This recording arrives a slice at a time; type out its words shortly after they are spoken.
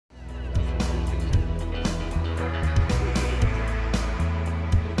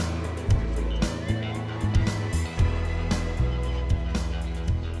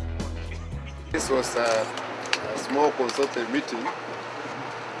was a small consultative meeting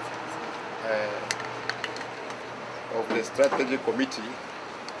of the Strategy Committee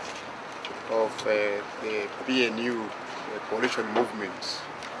of the PNU Coalition Movement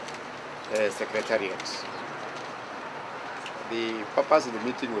Secretariat. The purpose of the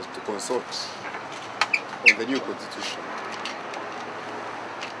meeting was to consult on the new constitution.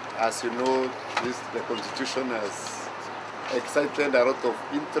 As you know, the constitution has excited a lot of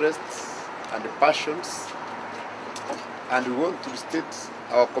interests and passions, and we want to state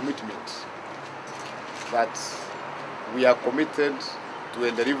our commitment that we are committed to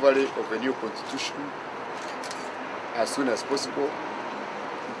a delivery of a new constitution as soon as possible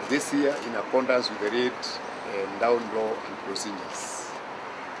this year, in accordance with the laid down law and procedures.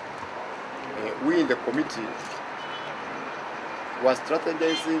 We in the committee were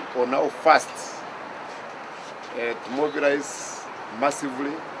strategizing on how fast to mobilize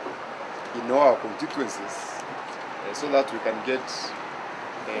massively in all our constituencies so that we can get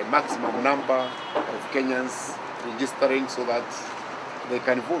a maximum number of Kenyans registering so that they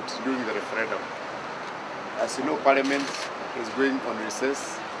can vote during the referendum. As you know, Parliament is going on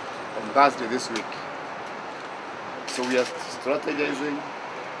recess on Thursday this week. So we are strategizing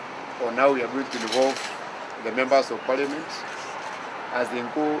on how we are going to involve the members of Parliament as they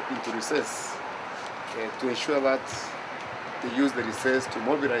go into recess to ensure that they use the recess to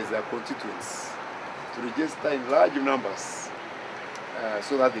mobilize their constituents to register in large numbers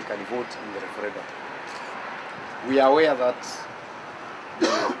so that they can vote in the referendum. We are aware that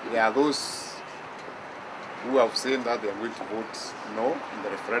there are those who have said that they are going to vote no in the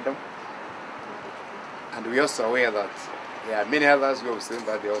referendum, and we are also aware that there are many others who have said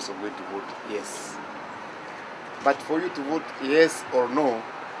that they are also going to vote yes. But for you to vote yes or no,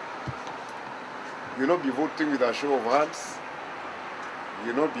 you will not be voting with a show of hands.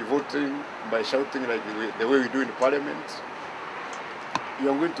 You will not be voting by shouting like the way we do in Parliament.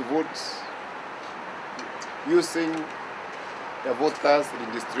 You are going to vote using the voter's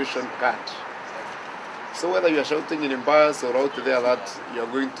registration card. So whether you are shouting in bars or out there that you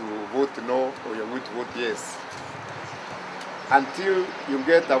are going to vote no or you are going to vote yes, until you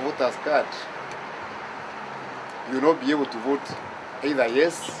get a voter's card, you will not be able to vote either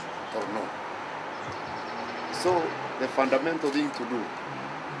yes or no. So the fundamental thing to do,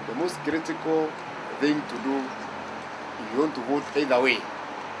 the most critical thing to do if you want to vote either way,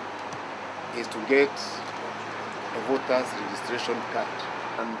 is to get a voter's registration card.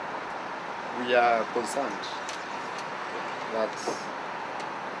 And we are concerned that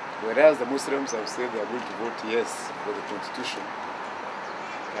whereas the Muslims have said they are going to vote yes for the constitution,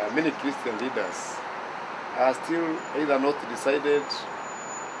 many Christian leaders are still either not decided,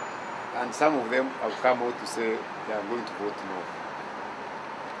 and some of them have come out to say they are going to vote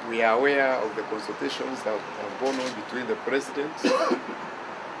no. We are aware of the consultations that have gone on between the president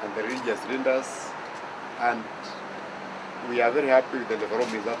and the religious leaders, and we are very happy with the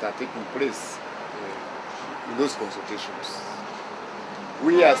developments that are taking place in those consultations.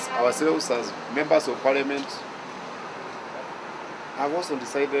 We as ourselves, as members of Parliament, have also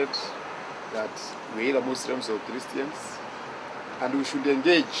decided that we are either Muslims or Christians, and we should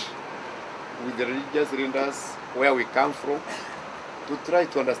engage with the religious leaders where we come from to try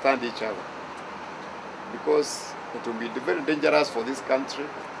to understand each other. Because it will be very dangerous for this country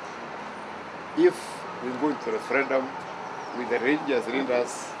if we go into referendum with the religious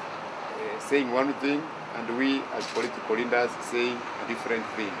leaders saying one thing and we as political leaders saying a different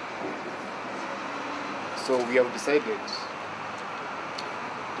thing. So we have decided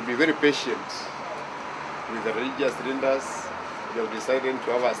to be very patient with the religious leaders. We have decided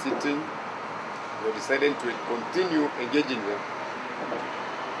to have a sitting. We have decided to continue engaging them,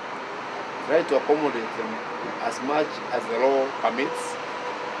 try to accommodate them as much as the law permits,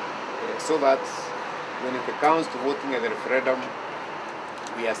 so that when it comes to voting at the referendum,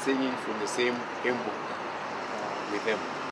 we are singing from the same hymn book with them.